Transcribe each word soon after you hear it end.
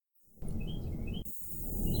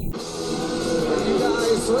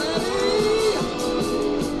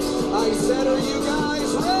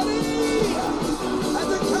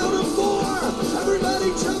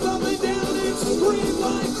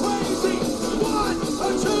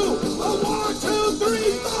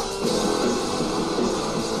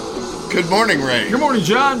Good morning, Ray. Good morning,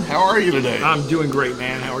 John. How are you today? I'm doing great,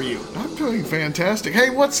 man. How are you? I'm doing fantastic. Hey,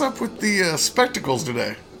 what's up with the spectacles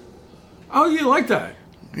today? Oh, you like that?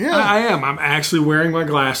 Yeah. I am. I'm actually wearing my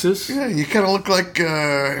glasses. Yeah, you kind of look like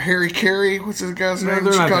Harry Carey. What's his guy's name?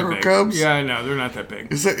 They're not that Chicago big. Cubs? Yeah, I know. They're not that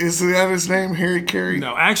big. Is that his name, Harry Carey?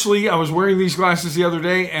 No, actually, I was wearing these glasses the other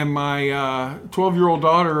day, and my 12-year-old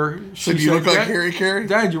daughter, she Did you look like "Dad- Harry Carey?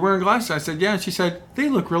 Dad, you're wearing glasses? I said, yeah. And she said, they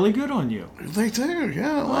look really good on you. They do,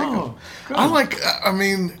 yeah. I like them. good. I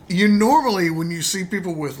mean, you normally, when you see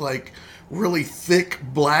people with, like, really thick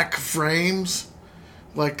black frames,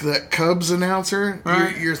 like that Cubs announcer,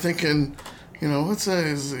 Right. you're thinking, what's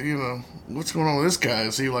going on with this guy?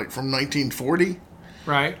 Is he, like, from 1940?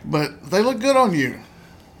 Right. But they look good on you.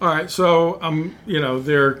 All right. So,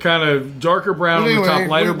 they're kind of darker brown on the top,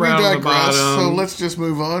 lighter brown on the bottom. So let's just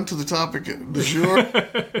move on to the topic du jour.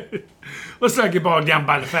 Let's not get bogged down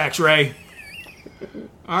by the facts, Ray.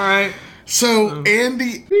 All right. So,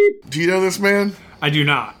 Andy, do you know this man? I do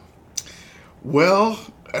not. Well,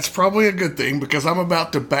 that's probably a good thing because I'm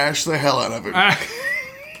about to bash the hell out of him.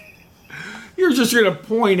 You're just going to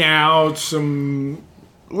point out some...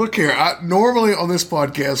 Look here, normally on this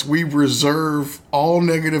podcast, we reserve all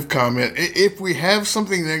negative comment. If we have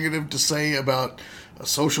something negative to say about a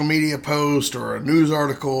social media post or a news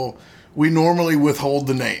article, we normally withhold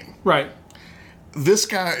the name. Right. This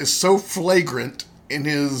guy is so flagrant in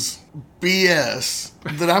his BS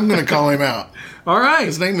that I'm going to call him out. All right.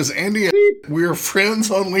 His name is Andy. We are friends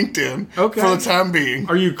on LinkedIn for the time being.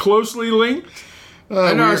 Are you closely linked?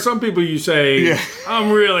 I know some people you say, Yeah.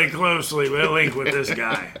 I'm really closely linked with this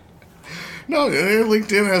guy. No,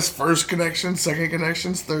 LinkedIn has first connection, second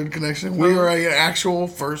connections, third connection. We are an actual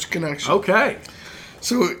first connection. Okay.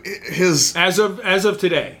 So his... As of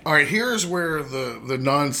today. All right, here's where the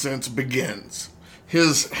nonsense begins.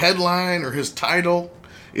 His headline or his title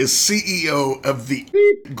is CEO of the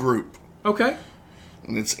Group. Okay.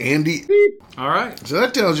 And it's Andy. All right. So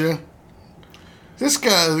that tells you, this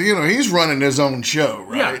guy, he's running his own show,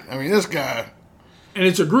 right? Yeah. I mean, this guy... And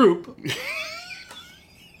it's a group.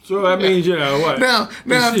 So that means, what? Now, Is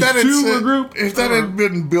if that had two a said- group? if that had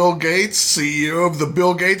been Bill Gates, CEO of the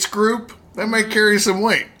Bill Gates Group, that might carry some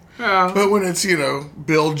weight. Yeah. But when it's,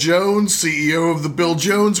 Bill Jones, CEO of the Bill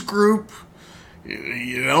Jones Group,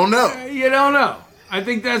 you don't know. You don't know. I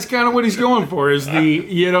think that's kind of what he's going for, is the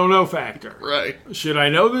you don't know factor. Right. Should I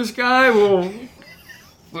know this guy? Well,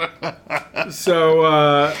 so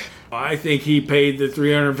I think he paid the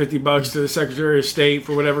 $350 to the Secretary of State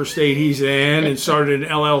for whatever state he's in and started an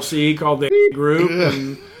LLC called the Group.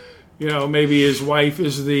 And, maybe his wife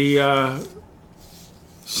is the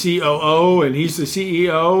COO and he's the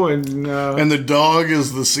CEO. And the dog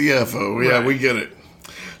is the CFO. Yeah, Right. we get it.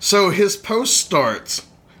 So his post starts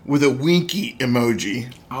with a winky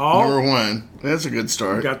emoji. Oh. Number one. That's a good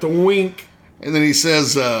start. Got the wink. And then he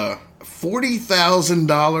says,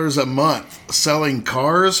 $40,000 a month selling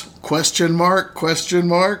cars? Question mark?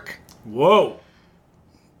 Whoa.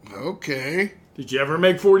 Okay. Did you ever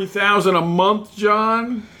make $40,000 a month,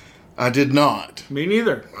 John? I did not. Me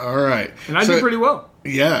neither. All right. And I did pretty well.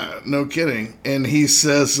 Yeah, no kidding. And he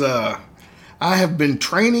says, I have been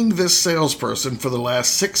training this salesperson for the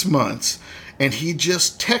last 6 months, and he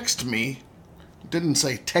just texted me. Didn't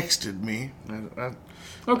say texted me.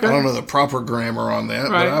 Okay. I don't know the proper grammar on that,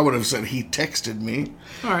 Right. but I would have said he texted me.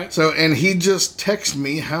 All right. So, and he just texted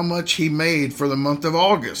me how much he made for the month of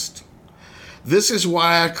August. This is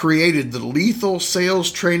why I created the lethal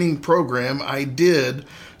sales training program I did,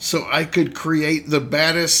 so I could create the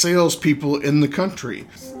baddest salespeople in the country.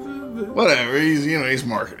 Whatever, he's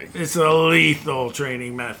marketing. It's a lethal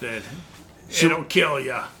training method. It'll kill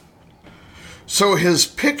you. So his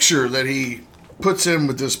picture that he puts in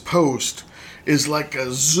with this post is like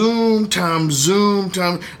a zoom time.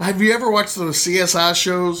 Have you ever watched those CSI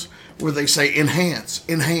shows where they say enhance?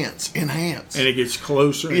 And it gets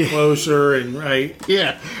closer and closer and right.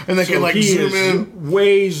 Yeah, and they can he zoom is in.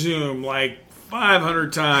 Way zoom, like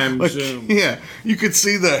 500 times zoom. Yeah, you could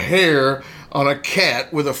see the hair on a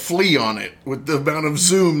cat with a flea on it with the amount of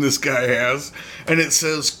zoom this guy has, and it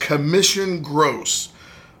says commission gross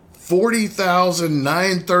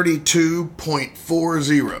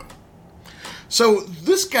 40,932.40. So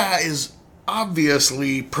this guy is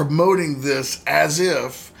obviously promoting this as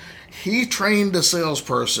if he trained a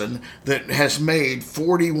salesperson that has made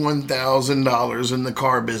 $41,000 in the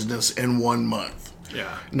car business in 1 month.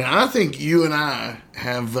 Yeah. Now, I think you and I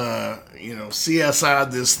have,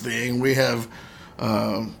 CSI'd this thing. We have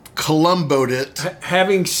Columboed it.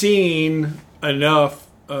 Having seen enough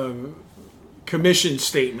commission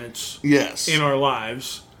statements Yes. in our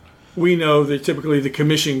lives, we know that typically the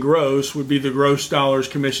commission gross would be the gross dollars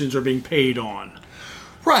commissions are being paid on.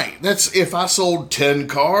 Right. That's if I sold 10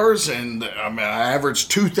 cars and I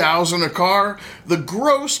averaged $2,000 a car, the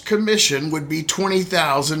gross commission would be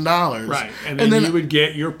 $20,000. Right. And then you would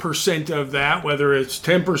get your percent of that, whether it's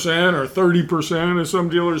 10% or 30% as some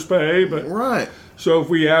dealers pay. But right. So if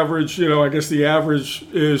we average, I guess the average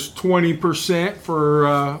is 20% for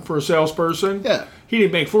a salesperson. Yeah. He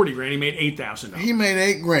didn't make $40,000. He made $8,000. He made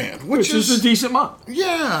 $8,000, which is a decent month.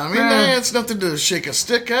 Yeah, I mean, it's nothing to shake a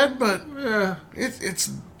stick at, but it's.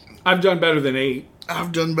 I've done better than 8.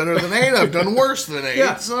 I've done better than 8. I've done worse than 8.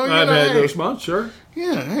 Yeah, so, I've had those months, sure.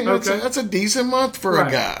 Yeah, hey, that's a decent month for a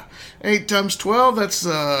guy. 8 times 12, that's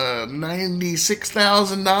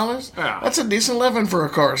 $96,000. Yeah. That's a decent living for a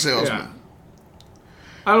car salesman. Yeah.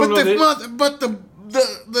 I don't know. But the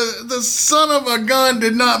son of a gun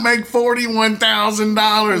did not make $41,000 in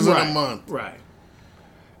a month. Right.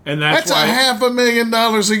 And that's why,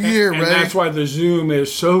 $500,000 a year, and that's why the Zoom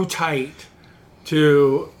is so tight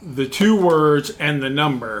to the 2 words and the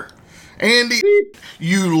number. Andy,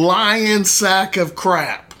 you lying sack of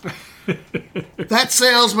crap. That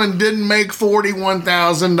salesman didn't make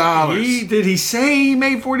 $41,000. Did he say he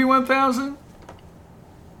made $41,000?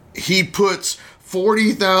 He puts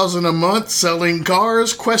 $40,000 a month selling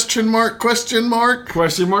cars? Question mark? Question mark?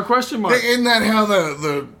 Question mark? Isn't that how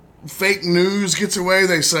the fake news gets away?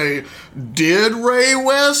 They say, "Did Ray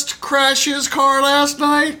West crash his car last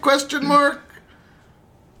night?" Question mark.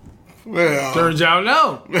 Well, turns out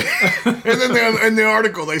no. And then in the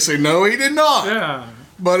article they say, "No, he did not." Yeah.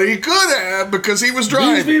 But he could have because he was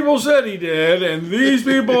driving. These people said he did, and these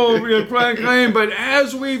people claim, but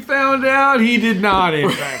as we found out, he did not, in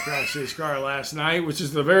fact, crash his car last night, which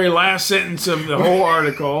is the very last sentence of the whole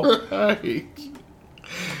article. Right.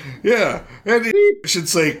 Yeah. And he should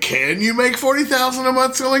say, "Can you make $40,000 a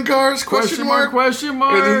month selling cars?" Question mark? Question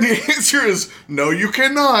mark. And then the answer is, "No, you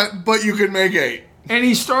cannot, but you can make 8." And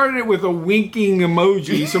he started it with a winking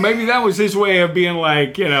emoji, so maybe that was his way of being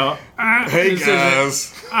like, hey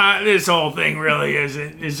guys, this whole thing really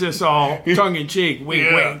isn't. It's just all tongue in cheek,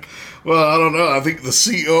 wink, wink. Well, I don't know. I think the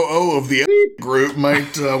COO of the group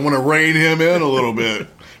might want to rein him in a little bit.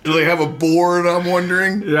 Do they have a board? I'm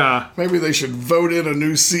wondering. Yeah, maybe they should vote in a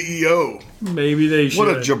new CEO. Maybe they should. What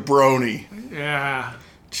a jabroni! Yeah.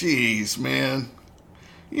 Jeez, man,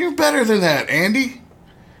 you're better than that, Andy.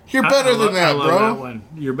 You're better than that, bro. That one.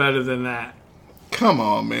 You're better than that. Come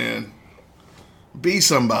on, man. Be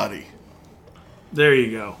somebody. There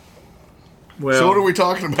you go. Well, so what are we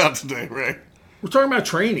talking about today, Ray? We're talking about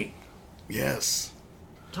training. Yes.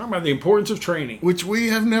 We're talking about the importance of training. Which we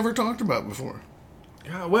have never talked about before.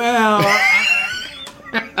 Yeah, well...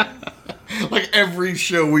 like every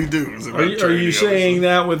show we do is about training. Are you saying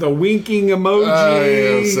that with a winking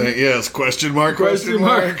emoji? Yes. Question mark? Question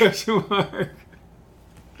mark?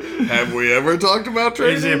 Have we ever talked about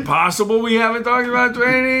training? Is it possible we haven't talked about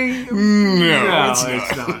training? No,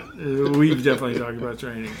 it's not. We've definitely talked about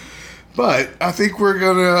training. But I think we're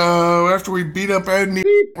going to, after we beat up Andy,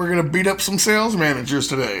 we're going to beat up some sales managers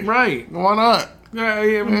today. Right. Why not?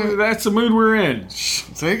 That's the mood we're in.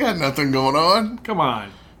 They got nothing going on. Come on.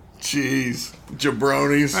 Jeez.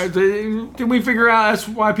 Jabronis. Did we figure out that's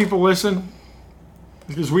why people listen?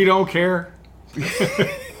 Because we don't care?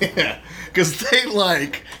 Yeah. Because they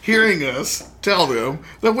like hearing us tell them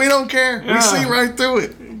that we don't care. Yeah. We see right through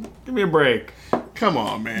it. Give me a break. Come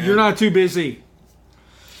on, man. You're not too busy.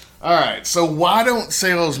 All right. So why don't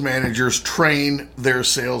sales managers train their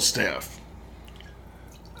sales staff?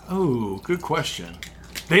 Oh, good question.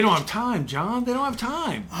 They don't have time, John. They don't have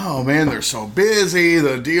time. Oh, man, they're so busy.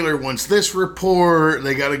 The dealer wants this report.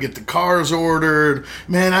 They got to get the cars ordered.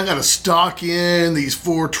 Man, I got to stock in these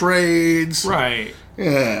 4 trades. Right.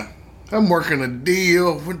 Yeah. I'm working a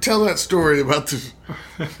deal. Tell that story about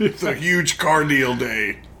the huge car deal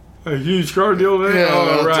day. A huge car deal day? Yeah,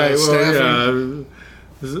 oh, right. Well, yeah.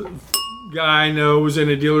 This guy I know was in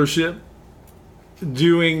a dealership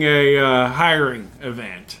doing a hiring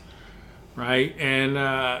event, right? And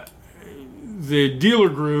the dealer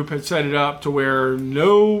group had set it up to where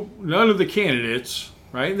none of the candidates,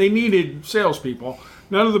 right? They needed salespeople.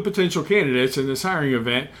 None of the potential candidates in this hiring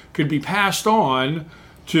event could be passed on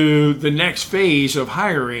to the next phase of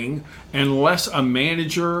hiring unless a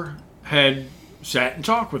manager had sat and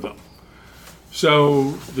talked with them.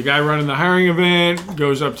 So the guy running the hiring event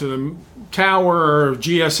goes up to the tower.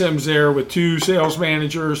 GSM's there with 2 sales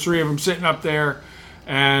managers, 3 of them sitting up there.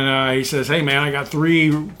 And he says, "Hey, man, I got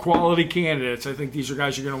 3 quality candidates. I think these are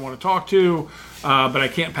guys you're going to want to talk to, but I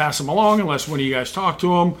can't pass them along unless one of you guys talk to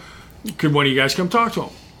them. Could one of you guys come talk to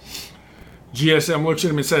them?" GSM looks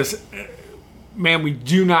at him and says, man, we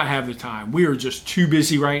do not have the time. We are just too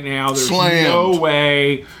busy right now. There's Slammed. no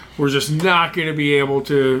way. We're just not going to be able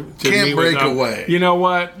to Can't meet break with them. away. You know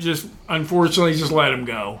what? Just unfortunately, just let him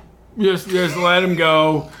go. Just let him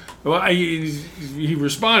go. Well, he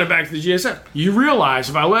responded back to the GSM. You realize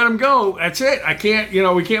if I let him go, that's it. I can't.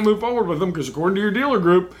 We can't move forward with them because according to your dealer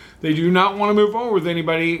group, they do not want to move forward with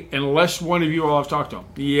anybody unless one of you all have talked to them.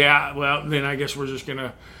 Yeah. Well, then I guess we're just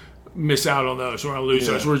gonna miss out on those. We're gonna lose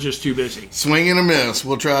those. We're just too busy. Swing and a miss.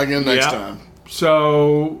 We'll try again next time.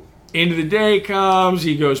 So end of the day comes.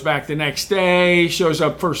 He goes back the next day. Shows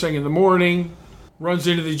up first thing in the morning. Runs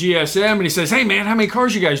into the GSM and he says, "Hey man, how many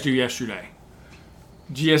cars you guys do yesterday?"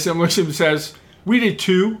 GSM looks at him and says, "We did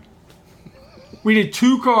 2. We did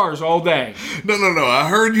 2 cars all day." No. I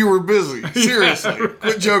heard you were busy. Seriously.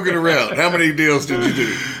 Quit joking around. How many deals did you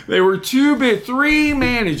do? They were 3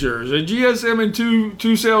 managers, a GSM and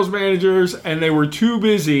two sales managers, and they were too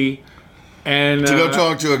busy. And To go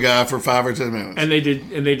talk to a guy for 5 or 10 minutes. And they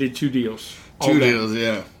did 2 deals. all 2 day. deals,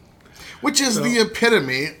 yeah. Which is the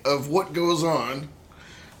epitome of what goes on,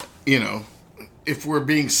 if we're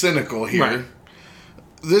being cynical here. Right.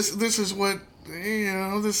 This is what,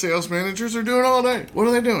 the sales managers are doing all day. What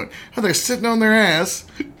are they doing? Are they sitting on their ass?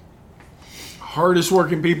 Hardest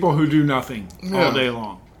working people who do nothing Yeah. all day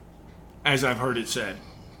long, as I've heard it said.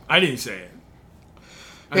 I didn't say it.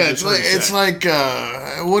 It's like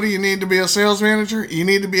what do you need to be a sales manager? You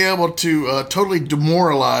need to be able to totally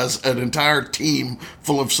demoralize an entire team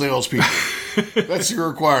full of salespeople. That's your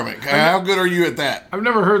requirement. How good are you at that? I've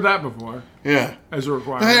never heard that before Yeah. as a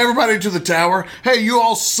requirement. Hey, everybody to the tower. Hey, you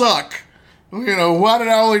all suck. Why did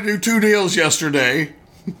I only do 2 deals yesterday?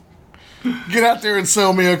 Get out there and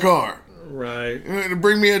sell me a car. Right.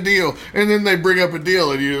 Bring me a deal. And then they bring up a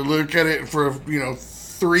deal and you look at it for,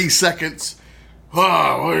 3 seconds.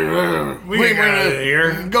 Oh, We got out of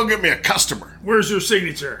here. Go get me a customer. Where's your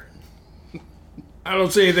signature? I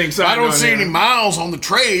don't see anything signed I don't on see here. any miles on the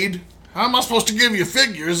trade. How am I supposed to give you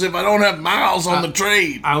figures if I don't have miles on the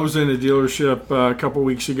trade? I was in a dealership a couple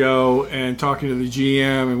weeks ago and talking to the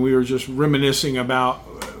GM, and we were just reminiscing about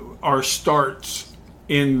our starts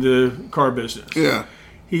in the car business. Yeah.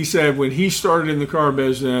 He said when he started in the car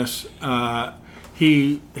business,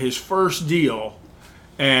 his first deal,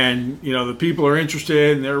 and the people are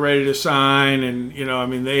interested and they're ready to sign, and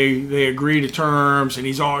they agree to terms, and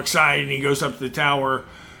he's all excited, and he goes up to the tower,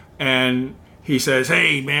 and he says,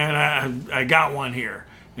 "Hey man, I got one here,"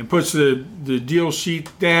 and puts the deal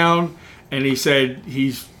sheet down, and he said,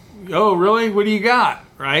 "Oh really? What do you got?"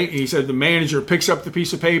 Right? And he said the manager picks up the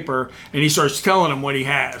piece of paper and he starts telling him what he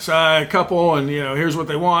has. A couple, and here's what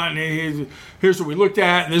they want, and here's what we looked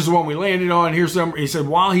at, and this is the one we landed on. Here's them. He said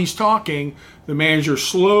while he's talking, the manager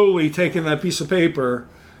slowly taking that piece of paper,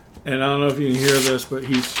 and I don't know if you can hear this, but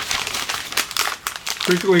he's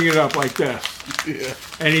crinkling it up like this. Yeah.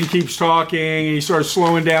 And he keeps talking, and he starts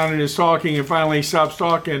slowing down in his talking, and finally he stops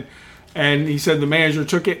talking. And he said the manager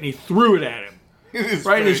took it and he threw it at him, in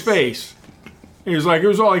his face. He was like, it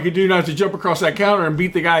was all he could do not to jump across that counter and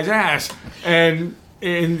beat the guy's ass. And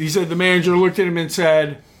he said the manager looked at him and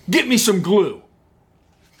said, "Get me some glue."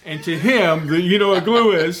 And to him, you know what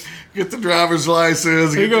glue is. Get the driver's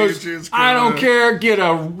license. He goes, "I don't care. Get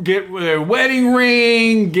a wedding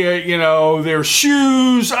ring. Get their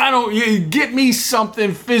shoes. Get me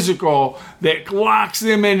something physical that locks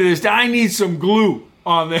them into this. I need some glue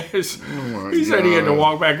on this." He said he had to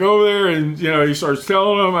walk back over there, and he starts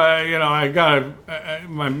telling them,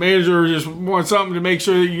 my manager just wants something to make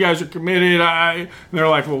sure that you guys are committed. And they're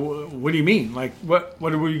like, "Well, what do you mean? Like, what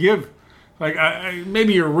did we give?" Like,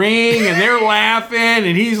 maybe your ring, and they're laughing,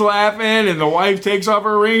 and he's laughing, and the wife takes off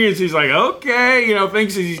her ring, and she's like, "Okay,"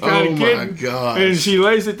 thinks he's kind of kidding. Oh, my gosh. And she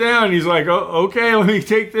lays it down, and he's like, "Oh, okay, let me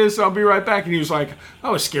take this, I'll be right back." And he was like, "I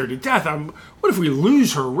was scared to death. What if we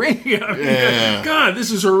lose her ring?" Yeah. God, this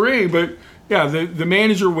is her ring. But, yeah, the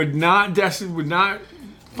manager would not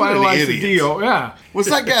finalize the deal. Yeah. Was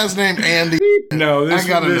that guy's name Andy? No, I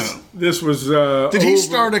gotta know. This was. Did he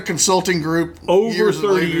start a consulting group over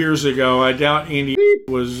 30 years ago? I doubt Andy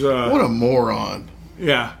was. What a moron!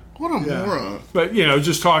 Yeah. What a moron! But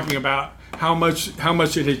just talking about how much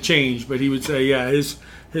it had changed. But he would say, yeah,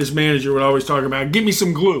 his manager would always talk about, "Give me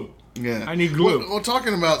some glue." Yeah, I need glue. Well,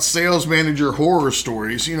 talking about sales manager horror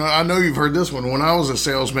stories, I know you've heard this one. When I was a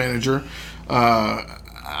sales manager,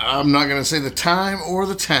 I'm not going to say the time or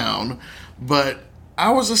the town, but I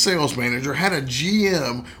was a sales manager, had a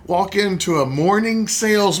GM walk into a morning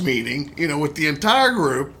sales meeting, with the entire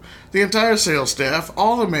group, the entire sales staff,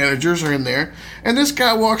 all the managers are in there, and this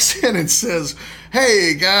guy walks in and says,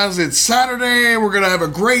 "Hey guys, it's Saturday, we're going to have a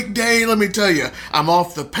great day. Let me tell you, I'm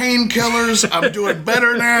off the painkillers, I'm doing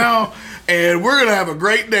better now, and we're going to have a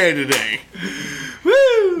great day today."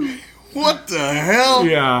 Woo! What the hell?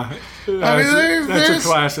 Yeah. That's a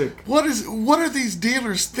classic. What are these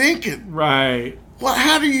dealers thinking? Right.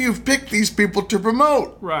 How do you pick these people to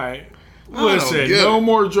promote? Right. Listen, no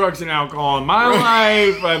more drugs and alcohol in my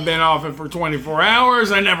life. I've been off it for 24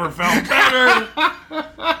 hours. I never felt better.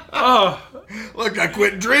 Look, I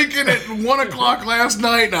quit drinking at 1 o'clock last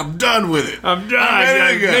night, and I'm done with it. I'm done.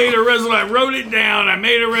 I made a resolution. I wrote it down. I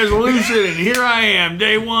made a resolution, and here I am.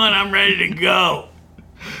 Day one, I'm ready to go.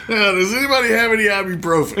 Now, does anybody have any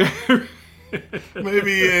ibuprofen?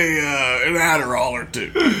 Maybe an Adderall or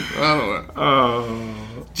two. I don't know.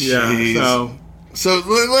 Oh, yeah. Jeez. So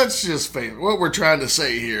let's just face it. What we're trying to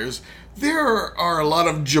say here is there are a lot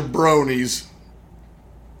of jabronis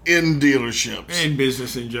in dealerships. In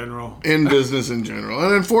business in general. In business in general.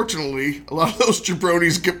 And unfortunately, a lot of those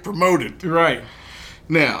jabronis get promoted. Right.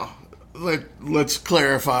 Now, let's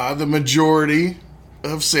clarify. The majority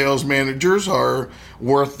of sales managers are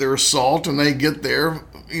worth their salt, and they get there,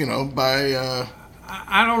 by...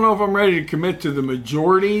 I don't know if I'm ready to commit to the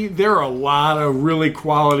majority. There are a lot of really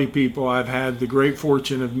quality people I've had the great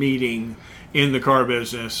fortune of meeting in the car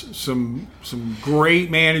business. Some great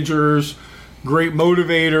managers, great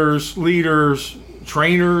motivators, leaders,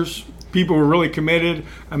 trainers, people who are really committed.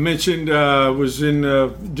 I mentioned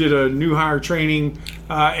did a new hire training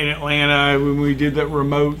in Atlanta when we did that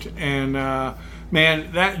remote, and man,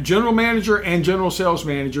 that general manager and general sales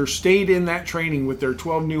manager stayed in that training with their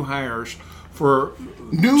 12 new hires for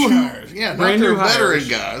hires. Yeah, brand new veteran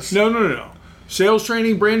guys. No. Sales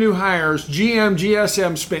training, brand new hires. GM,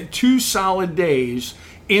 GSM spent 2 solid days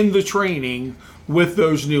in the training with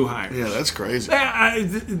those new hires. Yeah, that's crazy.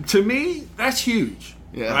 To me, that's huge.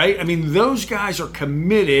 Yeah. Right? I mean, those guys are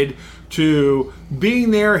committed to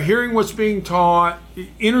being there, hearing what's being taught,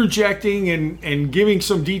 interjecting and giving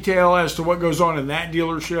some detail as to what goes on in that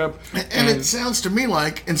dealership. And it sounds to me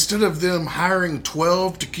like instead of them hiring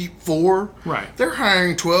 12 to keep 4, right, they're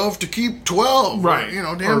hiring 12 to keep 12. Right.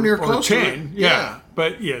 Damn near close to 10. Yeah.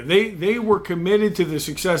 But yeah, they were committed to the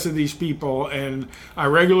success of these people, and I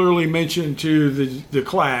regularly mention to the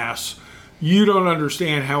class, you don't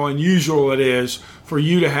understand how unusual it is for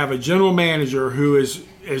you to have a general manager who is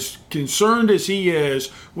as concerned as he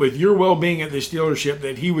is with your well-being at this dealership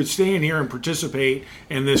that he would stand here and participate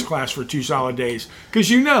in this class for 2 solid days.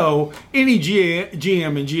 Because any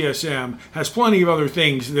GM and GSM has plenty of other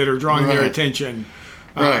things that are drawing their attention.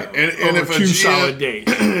 Right, and if 2 solid days.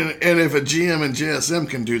 And if a GM and GSM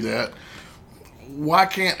can do that, why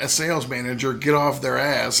can't a sales manager get off their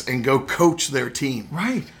ass and go coach their team?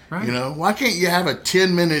 Right. Why can't you have a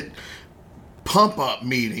 10-minute pump-up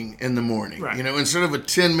meeting in the morning, right, instead of a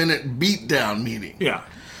 10-minute beat-down meeting? Yeah.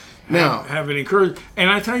 Now, have it encouraged. And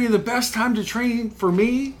I tell you, the best time to train for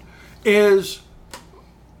me is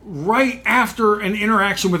right after an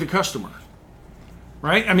interaction with a customer.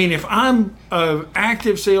 Right? I mean, if I'm an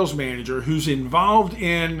active sales manager who's involved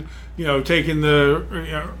in, taking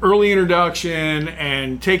the early introduction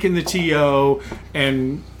and taking the TO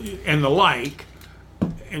and the like,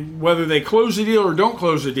 and whether they close the deal or don't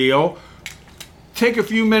close the deal, take a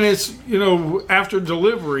few minutes, after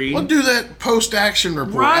delivery. We'll do that post-action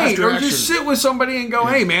report. Right, or just sit with somebody and go,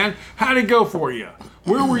 hey, man, how'd it go for you?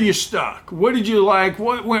 Where were you stuck? What did you like?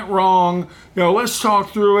 What went wrong? Let's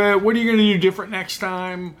talk through it. What are you going to do different next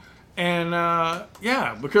time? And,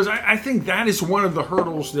 because I think that is one of the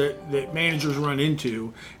hurdles that managers run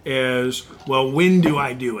into is, well, when do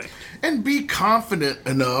I do it? And be confident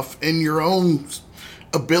enough in your own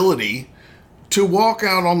ability to walk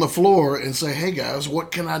out on the floor and say, hey, guys,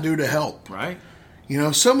 what can I do to help? Right.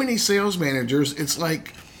 So many sales managers, it's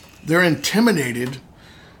like they're intimidated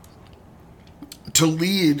to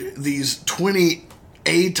lead these 20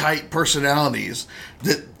 A-type personalities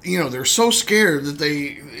that, they're so scared that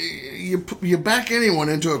you back anyone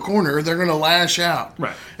into a corner, they're going to lash out.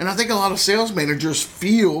 Right. And I think a lot of sales managers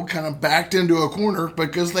feel kind of backed into a corner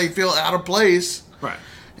because they feel out of place. Right.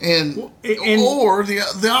 Or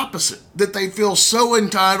the opposite, that they feel so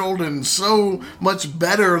entitled and so much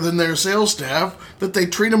better than their sales staff that they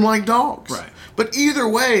treat them like dogs. Right. But either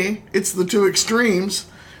way, it's the two extremes.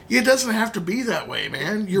 It doesn't have to be that way,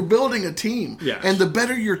 man. You're building a team. Yes. And the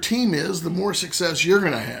better your team is, the more success you're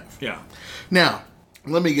going to have. Yeah. Now,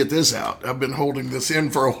 let me get this out. I've been holding this in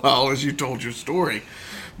for a while as you told your story.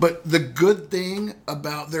 But the good thing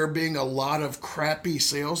about there being a lot of crappy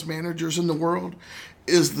sales managers in the world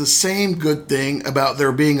is the same good thing about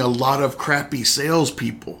there being a lot of crappy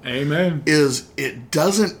salespeople. Amen. Is it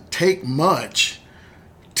doesn't take much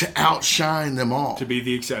to outshine them all. To be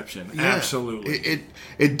the exception. Yeah. Absolutely.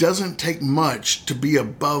 It doesn't take much to be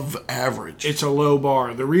above average. It's a low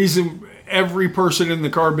bar. The reason every person in the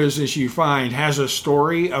car business you find has a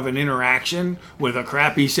story of an interaction with a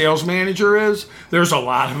crappy sales manager is there's a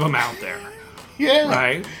lot of them out there. Yeah.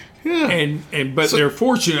 Right? Yeah. But there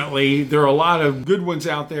are a lot of good ones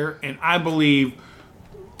out there, and I believe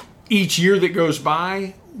each year that goes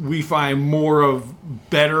by we find more of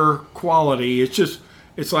better quality.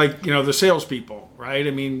 It's like, the salespeople, right?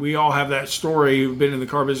 I mean, we all have that story. We've been in the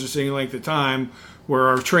car business any length of time where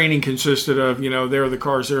our training consisted of, there are the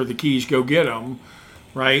cars, there are the keys, go get them,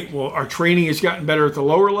 right? Well, our training has gotten better at the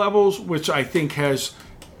lower levels, which I think has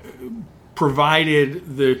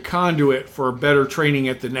provided the conduit for better training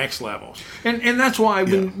at the next levels. And that's why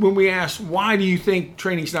when we ask, why do you think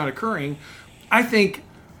training's not occurring? I think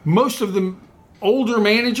most of the older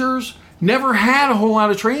managers never had a whole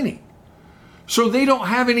lot of training. So they don't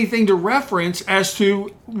have anything to reference as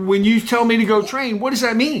to when you tell me to go train, what does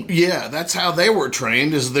that mean? Yeah, that's how they were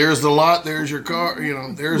trained, is there's the lot, there's your car,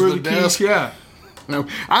 there's the desk. Keys, yeah. No,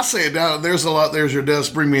 I say it down, there's a lot, there's your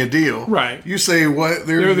desk, bring me a deal. Right. You say what?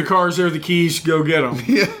 There are the cars, there are the keys, go get them.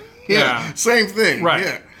 Yeah. Same thing. Right.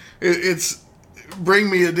 Yeah. It's bring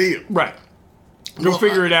me a deal. Right. Go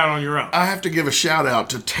figure it out on your own. I have to give a shout out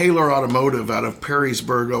to Taylor Automotive out of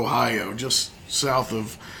Perrysburg, Ohio, just south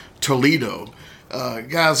of Toledo.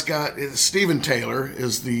 Guy's got Stephen Taylor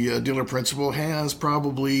is the dealer principal, has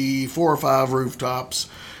probably 4 or 5 rooftops.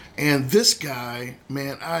 And this guy,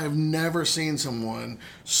 man, I have never seen someone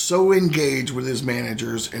so engaged with his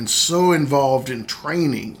managers and so involved in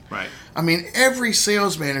training. Right. I mean, every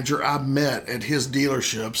sales manager I've met at his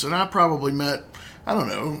dealerships, and I probably met, I don't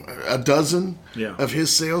know, a dozen of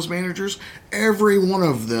his sales managers, every one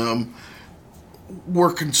of them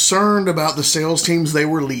were concerned about the sales teams they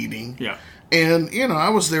were leading. Yeah. And, I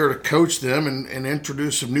was there to coach them and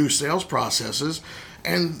introduce some new sales processes.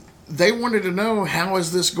 And they wanted to know, how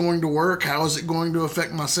is this going to work? How is it going to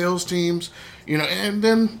affect my sales teams? And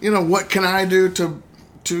then, what can I do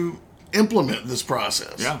to implement this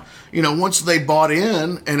process? Yeah. Once they bought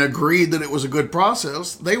in and agreed that it was a good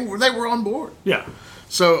process, they were on board. Yeah.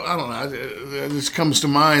 So, I don't know, it just comes to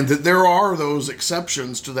mind that there are those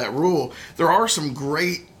exceptions to that rule. There are some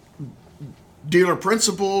great dealer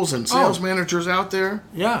principals and sales managers out there.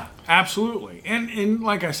 Yeah, absolutely. And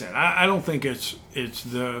like I said, I don't think it's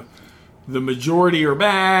the majority are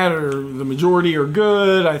bad or the majority are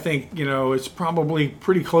good. I think, it's probably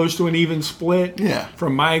pretty close to an even split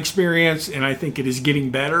from my experience, and I think it is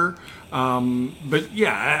getting better. But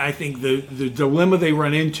yeah, I think the dilemma they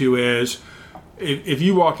run into is if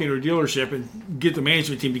you walk into a dealership and get the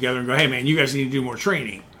management team together and go, hey man, you guys need to do more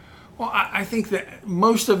training. Well, I think that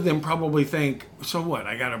most of them probably think, so what?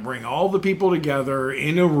 I got to bring all the people together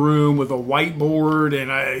in a room with a whiteboard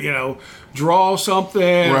and I, draw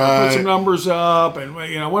something, put some numbers up, and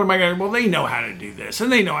what am I going to? Well, they know how to do this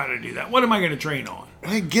and they know how to do that. What am I going to train on?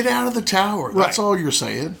 Hey, get out of the tower. That's all you're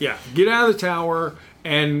saying. Yeah, get out of the tower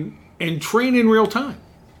and train in real time.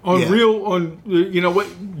 What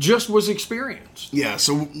just was experienced. Yeah,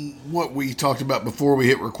 so what we talked about before we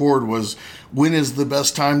hit record was, when is the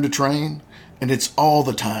best time to train? And it's all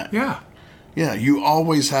the time. Yeah. Yeah, you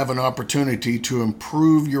always have an opportunity to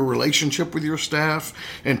improve your relationship with your staff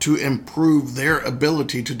and to improve their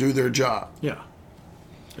ability to do their job. Yeah.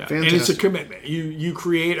 And it's a commitment. You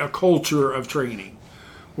create a culture of training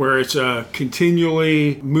where it's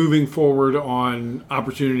continually moving forward on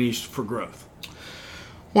opportunities for growth.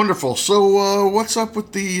 Wonderful. So what's up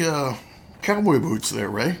with the cowboy boots there,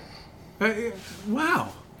 Ray?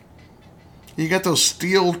 Wow. You got those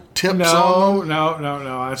steel tips on them?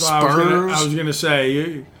 No. I thought I was gonna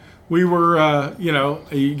say we were.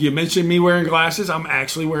 You mentioned me wearing glasses. I'm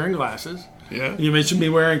actually wearing glasses. Yeah. You mentioned me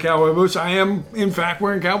wearing cowboy boots. I am, in fact,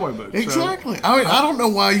 wearing cowboy boots. Exactly. So. I don't know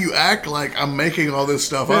why you act like I'm making all this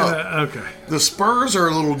stuff up. Okay. The spurs are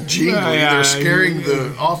a little jingly. They're scaring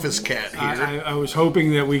the office cat here. I was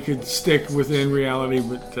hoping that we could stick within reality,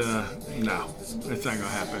 but no, it's not going to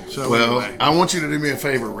happen. So anyway. I want you to do me a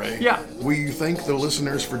favor, Ray. Yeah. Will you thank the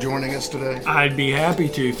listeners for joining us today? I'd be happy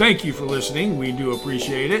to. Thank you for listening. We do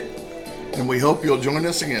appreciate it. And we hope you'll join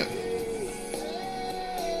us again.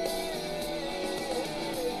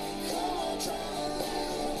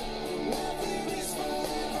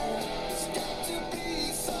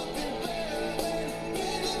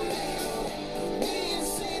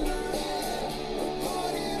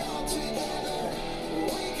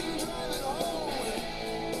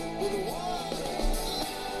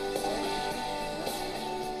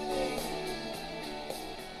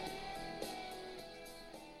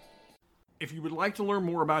 like to learn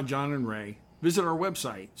more about John and Ray, visit our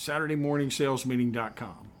website,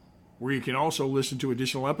 SaturdayMorningSalesMeeting.com, where you can also listen to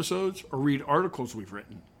additional episodes or read articles we've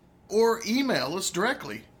written. Or email us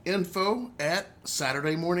directly,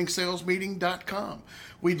 info@SaturdayMorningSalesMeeting.com.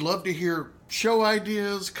 We'd love to hear show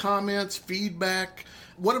ideas, comments, feedback.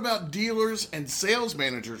 What about dealers and sales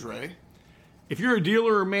managers, Ray? If you're a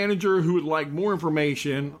dealer or manager who would like more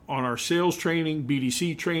information on our sales training,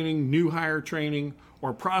 BDC training, new hire training,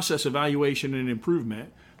 or process evaluation and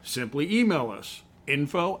improvement, simply email us,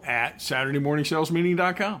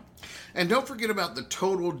 info@SaturdayMorningSalesMeeting.com. And don't forget about the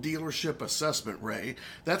total dealership assessment, Ray.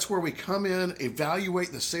 That's where we come in,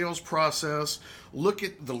 evaluate the sales process, look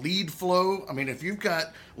at the lead flow. I mean, if you've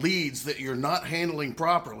got leads that you're not handling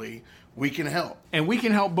properly, we can help. And we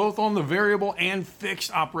can help both on the variable and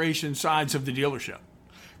fixed operation sides of the dealership.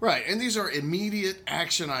 Right, and these are immediate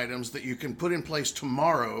action items that you can put in place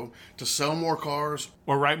tomorrow to sell more cars.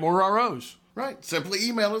 Or write more ROs. Right, simply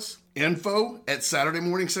email us,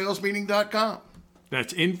 info@SaturdayMorningSalesMeeting.com.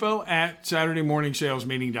 That's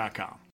info@SaturdayMorningSalesMeeting.com.